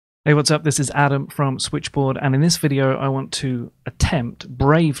Hey, what's up? This is Adam from Switchboard, and in this video I want to attempt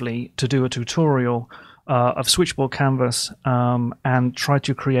bravely to do a tutorial of Switchboard Canvas and try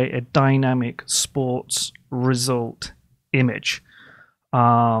to create a dynamic sports result image.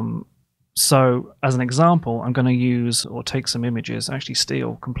 So as an example, I'm going to use or take some images, actually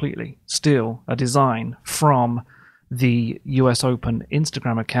completely steal a design from the US Open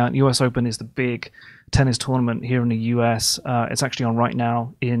Instagram account. US Open is the big tennis tournament here in the US. It's actually on right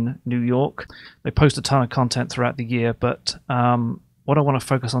now in New York. They post a ton of content throughout the year, but what I want to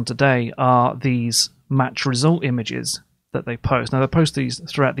focus on today are these match result images that they post. Now, they post these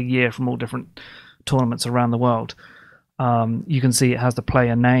throughout the year from all different tournaments around the world. You can see it has the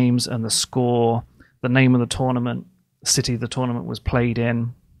player names and the score, the name of the tournament, the city the tournament was played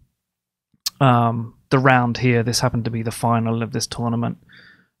in, the round here. This happened to be the final of this tournament,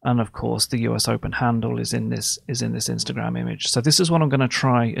 and of course the US Open handle is in this Instagram image. So this is what I'm going to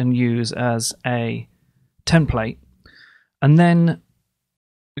try and use as a template, and then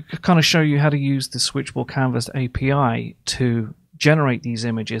kind of show you how to use the Switchboard Canvas API to generate these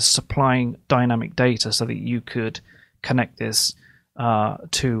images, supplying dynamic data so that you could connect this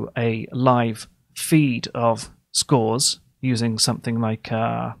to a live feed of scores using something like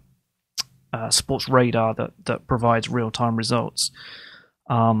Sports Radar that provides real-time results.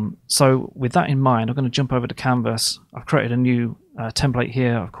 So with that in mind, I'm going to jump over to Canvas. I've created a new template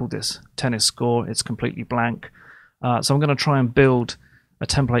here. I've called this tennis score. It's completely blank. So I'm going to try and build a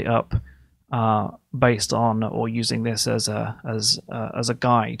template up based on or using this as a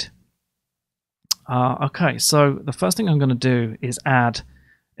guide. Okay, so the first thing I'm going to do is add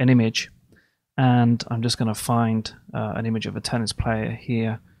an image, and I'm just going to find an image of a tennis player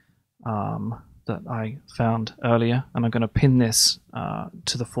here that I found earlier, and I'm going to pin this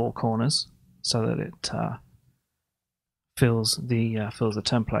to the four corners so that it fills the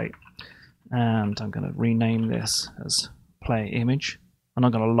template. And I'm going to rename this as player image, and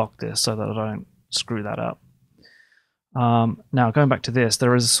I'm going to lock this so that I don't screw that up. Now going back to this,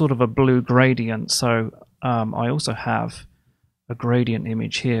 there is sort of a blue gradient, so I also have a gradient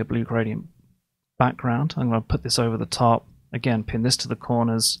image here, blue gradient background. I'm going to put this over the top, again pin this to the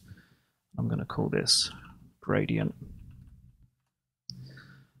corners. I'm going to call this gradient.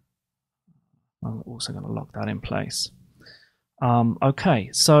 I'm also going to lock that in place. Okay,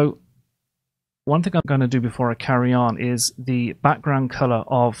 so one thing I'm going to do before I carry on is the background color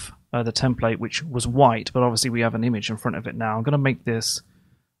of the template, which was white, but obviously we have an image in front of it now. I'm going to make this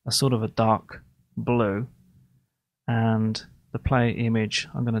a sort of a dark blue, and the player image,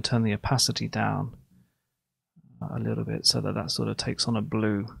 I'm going to turn the opacity down a little bit so that that sort of takes on a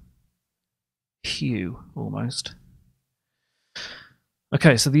blue hue almost.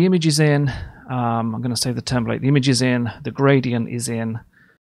 Okay, so the image is in. I'm going to save the template. The image is in, the gradient is in.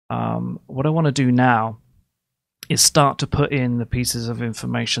 What I want to do now is start to put in the pieces of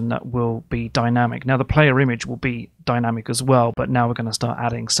information that will be dynamic. Now the player image will be dynamic as well, but now we're going to start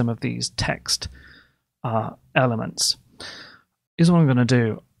adding some of these text elements. Here's what I'm going to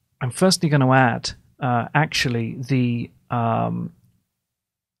do. I'm firstly going to add actually the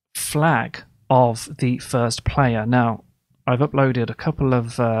flag of the first player. Now I've uploaded a couple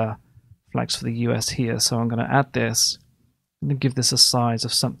of flags for the US here, so I'm going to add this. I'm going to give this a size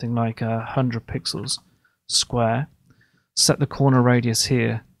of something like 100 pixels square. Set the corner radius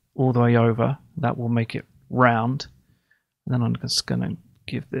here all the way over. That will make it round. And then I'm just going to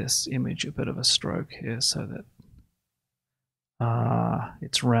give this image a bit of a stroke here so that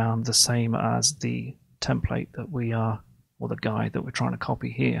it's round, the same as the template that we are, or the guide that we're trying to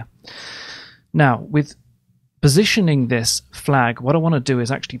copy here. Now, with positioning this flag, what I want to do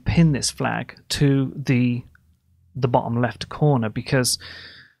is actually pin this flag to the bottom left corner, because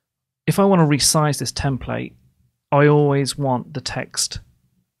if I want to resize this template, I always want the text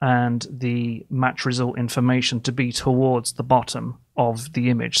and the match result information to be towards the bottom of the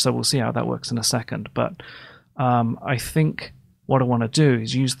image. So we'll see how that works in a second. But I think what I want to do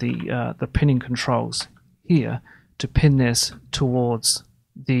is use the pinning controls here to pin this towards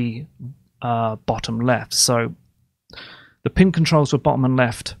the bottom left. So the pin controls for bottom and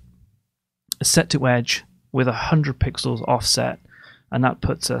left are set to edge with 100 pixels offset, and that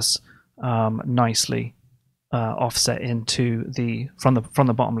puts us nicely offset into from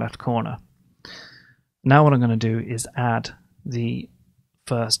the bottom left corner. Now what I'm going to do is add the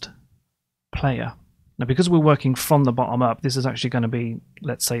first player. Now because we're working from the bottom up, this is actually going to be,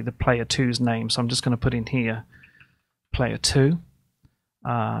 let's say, the player 2's name. So I'm just going to put in here player 2.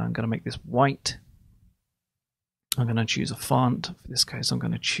 I'm going to make this white. I'm going to choose a font. For this case, I'm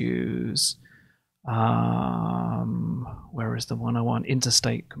going to choose Where is the one I want?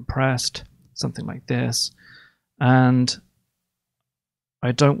 Interstate compressed, something like this. And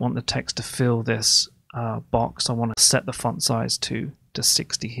I don't want the text to fill this box. I want to set the font size to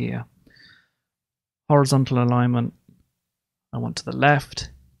 60 here. Horizontal alignment, I want to the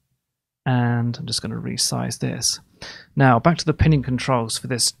left, and I'm just going to resize this. Now back to the pinning controls for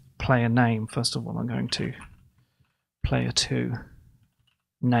this player name. First of all, I'm going to player 2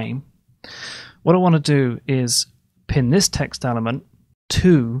 name. What I want to do is pin this text element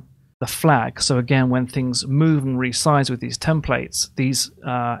to the flag. So again, when things move and resize with these templates, these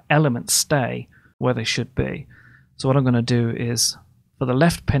elements stay where they should be. So what I'm going to do is, for the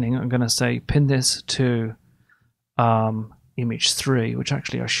left pinning, I'm going to say pin this to image 3, which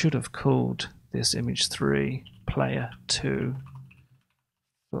actually I should have called this image 3 player 2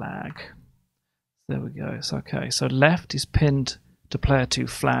 flag. There we go. So, okay, so left is pinned to player 2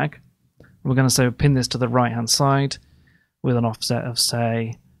 flag. We're going to say pin this to the right hand side with an offset of,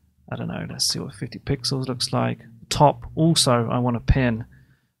 say, I don't know, let's see what 50 pixels looks like. Top also I want to pin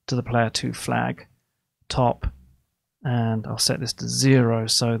to the player 2 flag top, and I'll set this to 0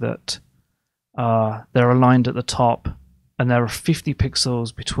 so that they're aligned at the top, and there are 50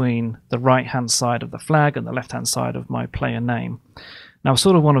 pixels between the right hand side of the flag and the left hand side of my player name. Now I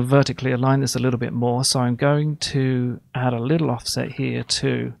sort of want to vertically align this a little bit more, so I'm going to add a little offset here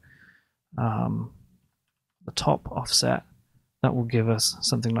to the top offset. That will give us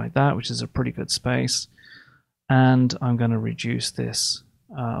something like that, which is a pretty good space. And I'm going to reduce this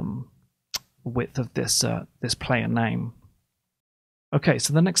width of this this player name. Okay,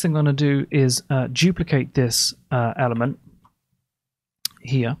 so the next thing I'm going to do is duplicate this element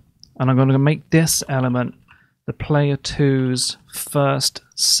here, and I'm going to make this element the player 2's first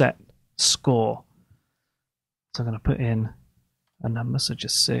set score. So I'm going to put in a number, so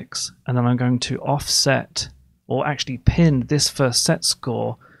just 6, and then I'm going to offset, or actually pin, this first set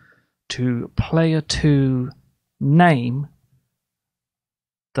score to player 2 name,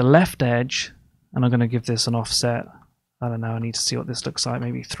 the left edge, and I'm going to give this an offset. I don't know, I need to see what this looks like,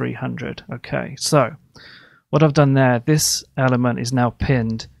 maybe 300. Okay, so what I've done there, this element is now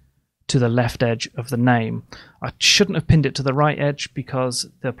pinned to the left edge of the name. I shouldn't have pinned it to the right edge because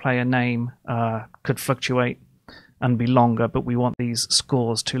the player name could fluctuate and be longer, but we want these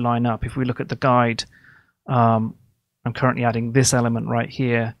scores to line up. If we look at the guide, I'm currently adding this element right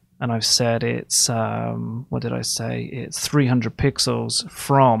here, and I've said it's, what did I say? It's 300 pixels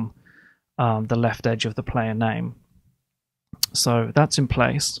from the left edge of the player name. So that's in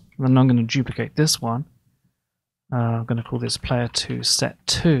place. And then I'm going to duplicate this one. I'm going to call this player 2 set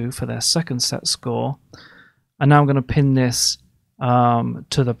 2 for their second set score. And now I'm going to pin this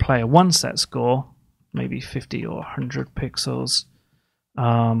to the player 1 set score, maybe 50 or 100 pixels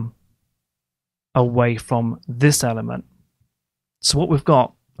away from this element. So what we've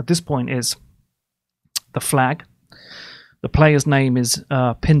got at this point is the flag. The player's name is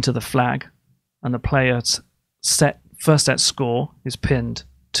pinned to the flag, and the player's first set score is pinned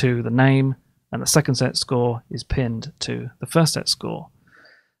to the name, and the second set score is pinned to the first set score.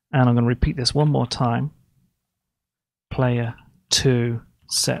 And I'm going to repeat this one more time. Player 2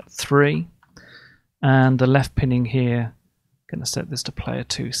 set 3, and the left pinning here, I'm going to set this to player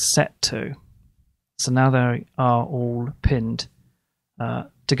 2 set 2. So now they are all pinned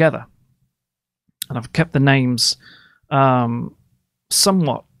together, and I've kept the names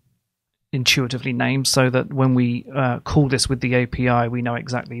somewhat intuitively named so that when we call this with the API, we know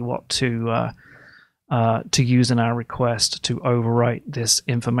exactly what to use in our request to overwrite this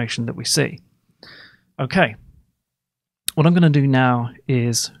information that we see. Okay, what I'm going to do now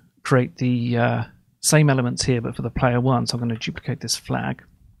is create the same elements here, but for the player 1. So I'm going to duplicate this flag.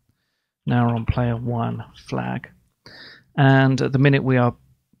 Now we're on player 1 flag, and at the minute we are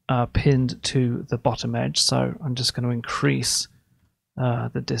pinned to the bottom edge, so I'm just going to increase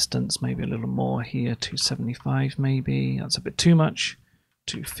the distance maybe a little more here, 275 maybe. That's a bit too much.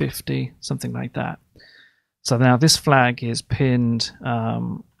 250, something like that. So now this flag is pinned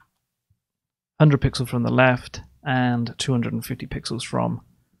 100 pixels from the left and 250 pixels from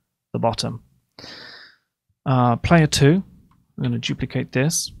the bottom. Player 2, I'm going to duplicate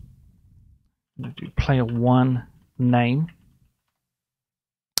this. I'm going to do player 1 name.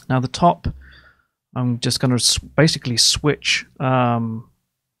 Now the top, I'm just going to basically switch all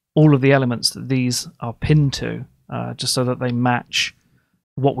of the elements that these are pinned to, just so that they match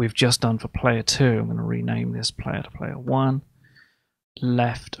what we've just done for player 2. I'm going to rename this player to player 1.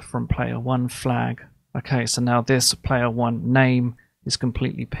 Left from player 1 flag. Okay, so now this player 1 name is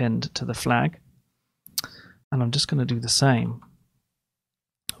completely pinned to the flag. And I'm just going to do the same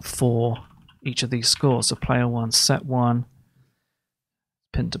for each of these scores. So player 1, set 1,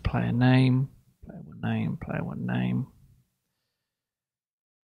 pin to player name, player 1 name, player 1 name.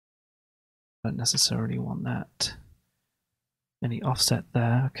 Don't necessarily want that. Any offset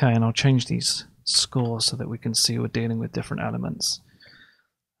there. Okay, and I'll change these scores so that we can see we're dealing with different elements.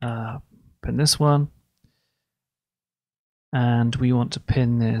 Pin this one. And we want to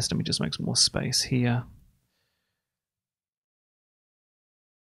pin this. Let me just make some more space here.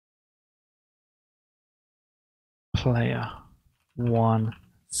 Player 1,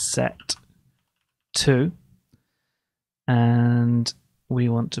 set 2. And we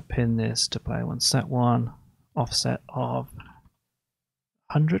want to pin this to player 1, set 1, offset of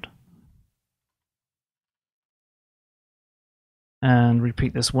 100. And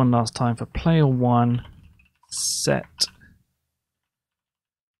repeat this one last time for player 1, set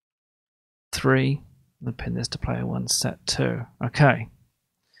 3, and pin this to player 1, set 2. Okay.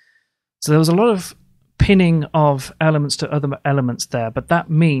 So there was a lot of pinning of elements to other elements there, but that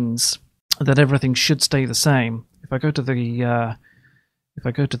means that everything should stay the same. If I go to the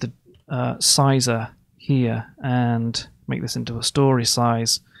sizer here and make this into a story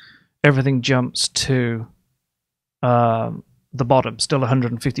size, everything jumps to the bottom, still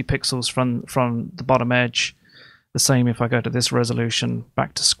 150 pixels from the bottom edge. The same if I go to this resolution,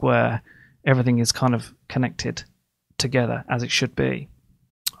 back to square, everything is kind of connected together as it should be.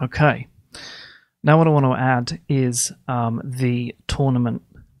 Okay, now what I want to add is the tournament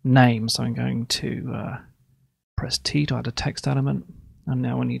name. So I'm going to press T to add a text element, and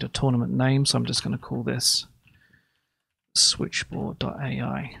now we need a tournament name, so I'm just going to call this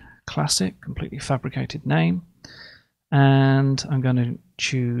Switchboard.ai Classic, completely fabricated name. And I'm going to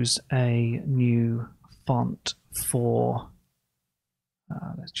choose a new font for,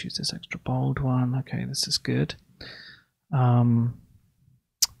 let's choose this extra bold one. Okay, this is good. Align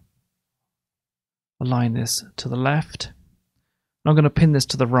this to the left. I'm going to pin this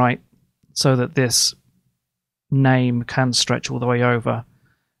to the right so that this name can stretch all the way over.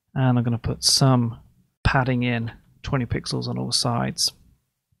 And I'm going to put some padding in, 20 pixels on all sides.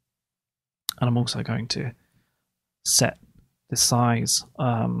 And I'm also going to set the size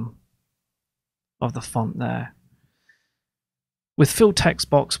of the font there. With fill text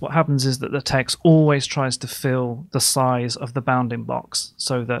box, what happens is that the text always tries to fill the size of the bounding box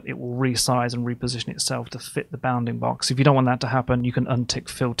so that it will resize and reposition itself to fit the bounding box. If you don't want that to happen, you can untick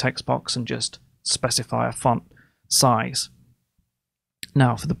fill text box and just specify a font size.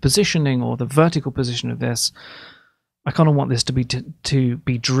 Now, for the positioning or the vertical position of this, I kind of want this to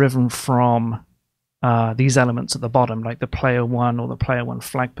be driven from these elements at the bottom, like the player 1 or the player 1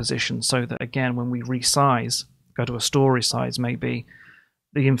 flag position, so that again, when we resize, go to a story size maybe,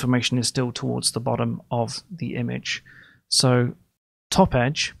 the information is still towards the bottom of the image. So top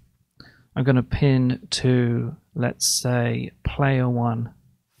edge, I'm going to pin to, let's say, player 1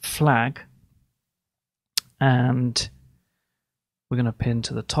 flag, and we're going to pin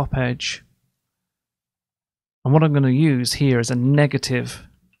to the top edge. And what I'm going to use here is a negative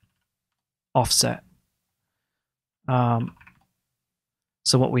offset.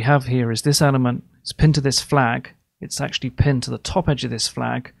 So what we have here is this element is pinned to this flag. It's actually pinned to the top edge of this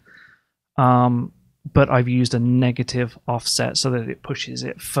flag, but I've used a negative offset so that it pushes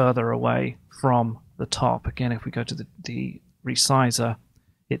it further away from the top. Again, if we go to the resizer,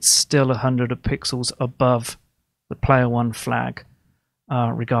 it's still 100 pixels above the player 1 flag,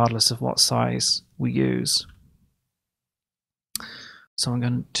 regardless of what size we use. So I'm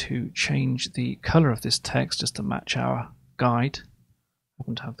going to change the color of this text just to match our guide. I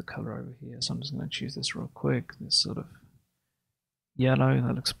happen to have the color over here, so I'm just going to choose this real quick. This sort of yellow,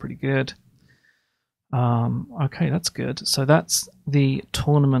 that looks pretty good. Okay, that's good. So that's the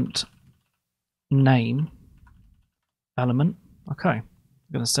tournament name element. Okay, I'm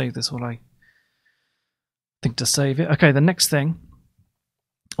going to save this while I think to save it. Okay, the next thing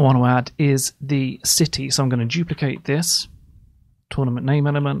I want to add is the city. So I'm going to duplicate this tournament name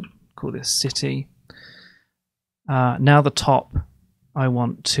element, call this city. Now the top, I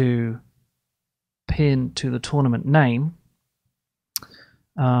want to pin to the tournament name.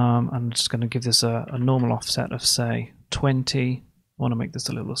 I'm just going to give this a normal offset of, say, 20. I want to make this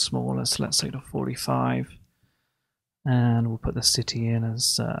a little smaller, so let's say to 45. And we'll put the city in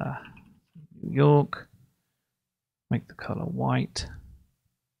as New York. Make the color white.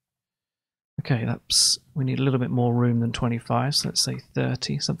 Okay, we need a little bit more room than 25, so let's say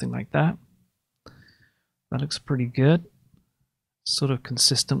 30, something like that. That looks pretty good. Sort of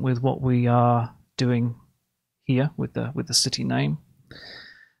consistent with what we are doing here with the city name.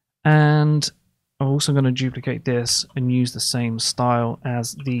 And I'm also going to duplicate this and use the same style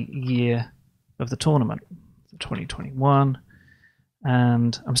as the year of the tournament, 2021,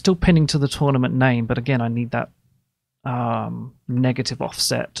 and I'm still pinning to the tournament name, but again I need that negative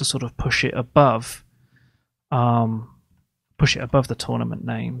offset to sort of push it above the tournament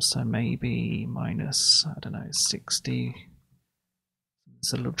name. So maybe minus, I don't know, 60.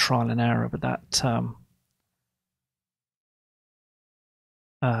 It's a little trial and error, but that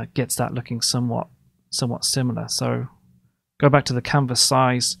gets that looking somewhat similar. So go back to the canvas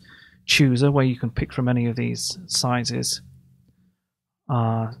size chooser where you can pick from any of these sizes.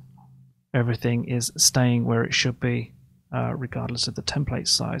 Everything is staying where it should be, regardless of the template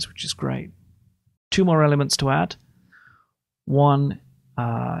size, which is great. Two more elements to add. One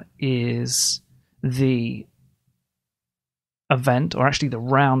is the event, or actually the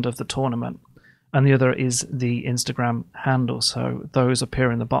round of the tournament, and the other is the Instagram handle. So those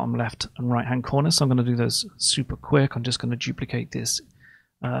appear in the bottom left and right hand corner. So I'm going to do those super quick. I'm just going to duplicate this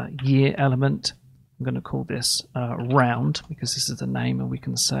year element. I'm going to call this round because this is the name, and we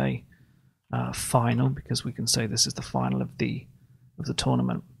can say final because we can say this is the final of the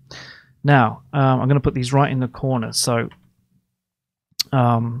tournament. Now I'm going to put these right in the corner. So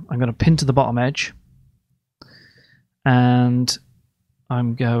I'm going to pin to the bottom edge, and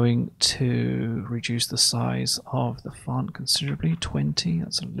I'm going to reduce the size of the font considerably. 20,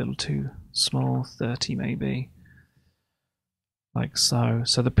 that's a little too small. 30 maybe, like so.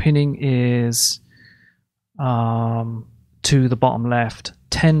 So the pinning is to the bottom left,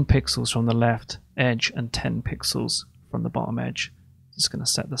 10 pixels from the left edge and 10 pixels from the bottom edge. Just going to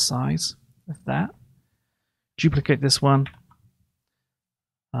set the size of that. Duplicate this one.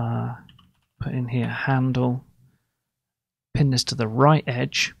 Put in here handle. Pin this to the right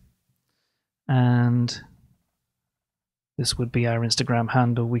edge, and this would be our Instagram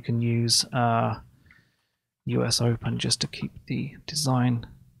handle. We can use US Open just to keep the design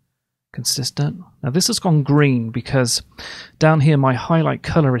consistent. Now this has gone green because down here my highlight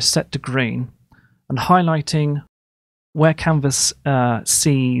color is set to green, and highlighting where Canvas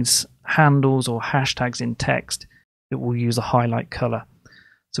sees handles or hashtags in text, it will use a highlight color.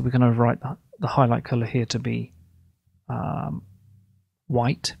 So we're going to overwrite the highlight color here to be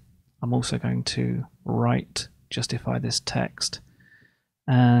white. I'm also going to justify this text,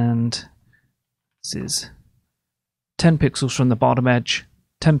 and this is 10 pixels from the bottom edge,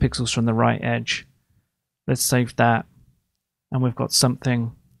 10 pixels from the right edge. Let's save that, and we've got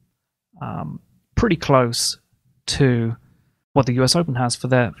something pretty close to what the US Open has for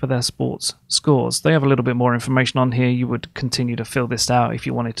their sports scores. They have a little bit more information on here. You would continue to fill this out if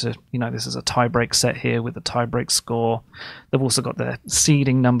you wanted to. You know, this is a tie-break set here with the tie-break score. They've also got their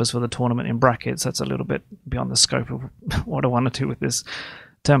seeding numbers for the tournament in brackets. That's a little bit beyond the scope of what I want to do with this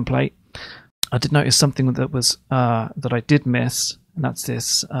template. I did notice something that was that I did miss, and that's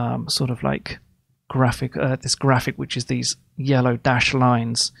this sort of like graphic, which is these yellow dashed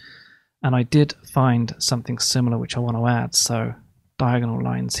lines. And I did find something similar which I want to add. So diagonal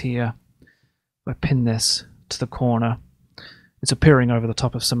lines here. If I pin this to the corner, it's appearing over the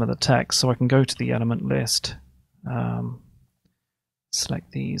top of some of the text. So I can go to the element list,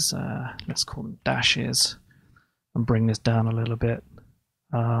 select these, let's call them dashes, and bring this down a little bit.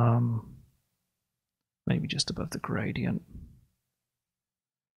 Maybe just above the gradient.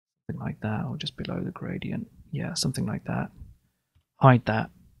 Something like that, or just below the gradient. Yeah, something like that. Hide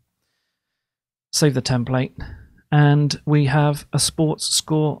that. Save the template, and we have a sports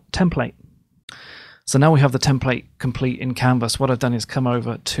score template. So now we have the template complete in Canvas. What I've done is come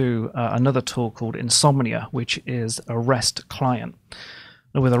over to another tool called Insomnia, which is a REST client.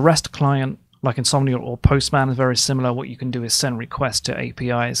 Now with a REST client, like Insomnia or Postman, is very similar. What you can do is send requests to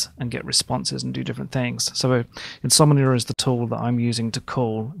APIs and get responses and do different things. So Insomnia is the tool that I'm using to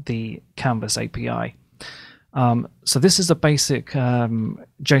call the Canvas API. So this is a basic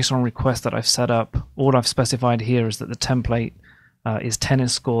JSON request that I've set up. All I've specified here is that the template is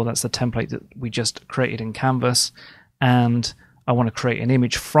tennis score. That's the template that we just created in Canvas, and I want to create an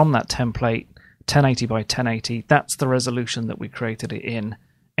image from that template, 1080 by 1080. That's the resolution that we created it in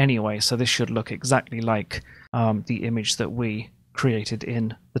anyway, so this should look exactly like the image that we created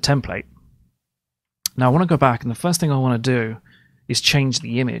in the template. Now I want to go back, and the first thing I want to do is change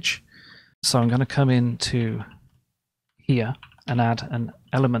the image. So I'm going to come into here and add an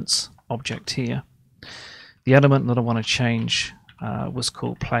elements object here. The element that I want to change was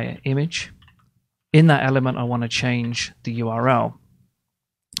called player image. In that element I want to change the URL.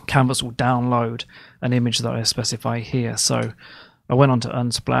 Canvas will download an image that I specify here. So I went on to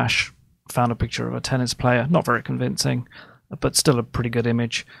Unsplash, found a picture of a tennis player, not very convincing, but still a pretty good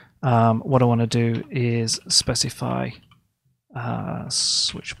image. What I want to do is specify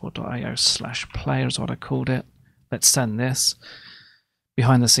switchboard.io/player is what I called it. Let's send this.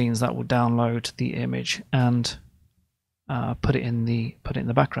 Behind the scenes, that will download the image and put it in the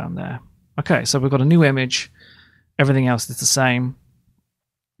background there. Okay, so we've got a new image. Everything else is the same.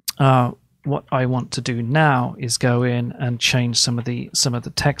 What I want to do now is go in and change some of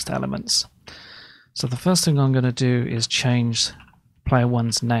the text elements. So the first thing I'm going to do is change player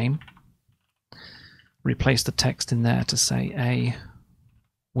 1's name. Replace the text in there to say a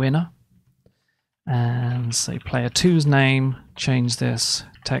winner. And say player 2's name, change this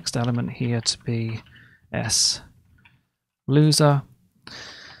text element here to be S loser.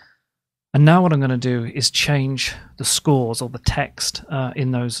 And now what I'm going to do is change the scores or the text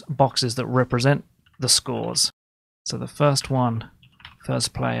in those boxes that represent the scores. So the first one,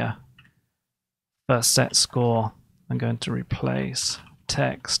 first player, first set score, I'm going to replace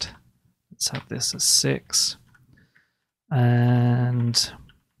text. Let's have this as 6. And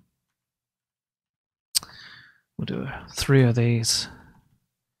we'll do 3 of these.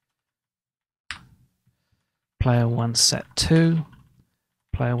 Player 1 set 2,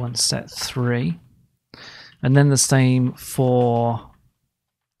 player 1 set 3, and then the same for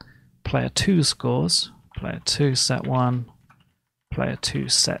player 2 scores. Player 2 set 1, player 2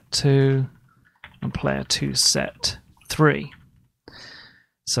 set 2, and player 2 set 3.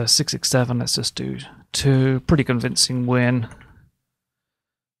 So 6, 6, 7, let's just do 2. Pretty convincing win.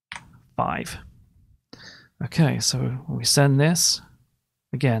 5. Okay, so when we send this,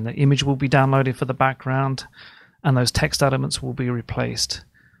 again, the image will be downloaded for the background, and those text elements will be replaced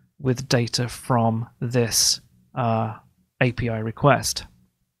with data from this API request.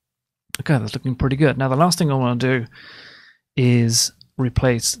 Okay, that's looking pretty good. Now, the last thing I want to do is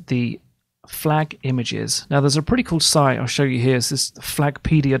replace the flag images. Now, there's a pretty cool site I'll show you here. This is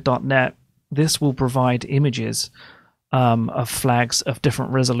flagpedia.net. This will provide images of flags of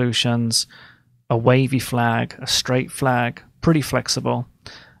different resolutions, a wavy flag, a straight flag, pretty flexible.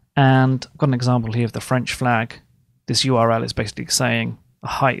 And I've got an example here of the French flag. This URL is basically saying a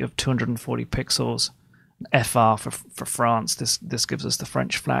height of 240 pixels, FR for France. This gives us the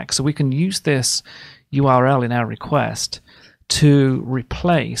French flag. So we can use this URL in our request to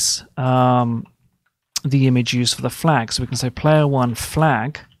replace the image used for the flag. So we can say player 1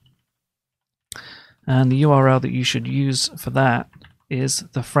 flag, and the URL that you should use for that is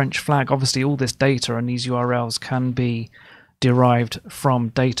the French flag. Obviously, all this data and these URLs can be derived from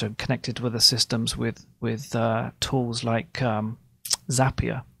data connected with the systems with tools like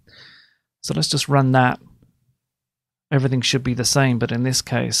Zapier. So let's just run that. Everything should be the same, but in this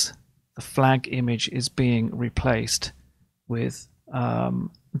case, the flag image is being replaced with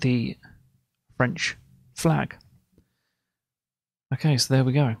the French flag. Okay, so there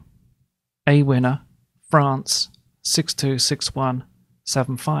we go. A winner, France, 6-2, 6-1,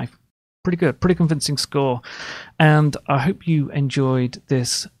 7-5. Pretty good, pretty convincing score. And I hope you enjoyed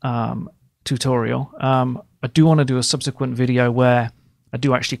this tutorial. I do want to do a subsequent video where I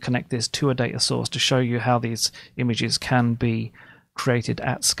do actually connect this to a data source to show you how these images can be created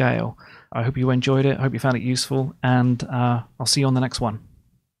at scale. I hope you enjoyed it. I hope you found it useful, and I'll see you on the next one.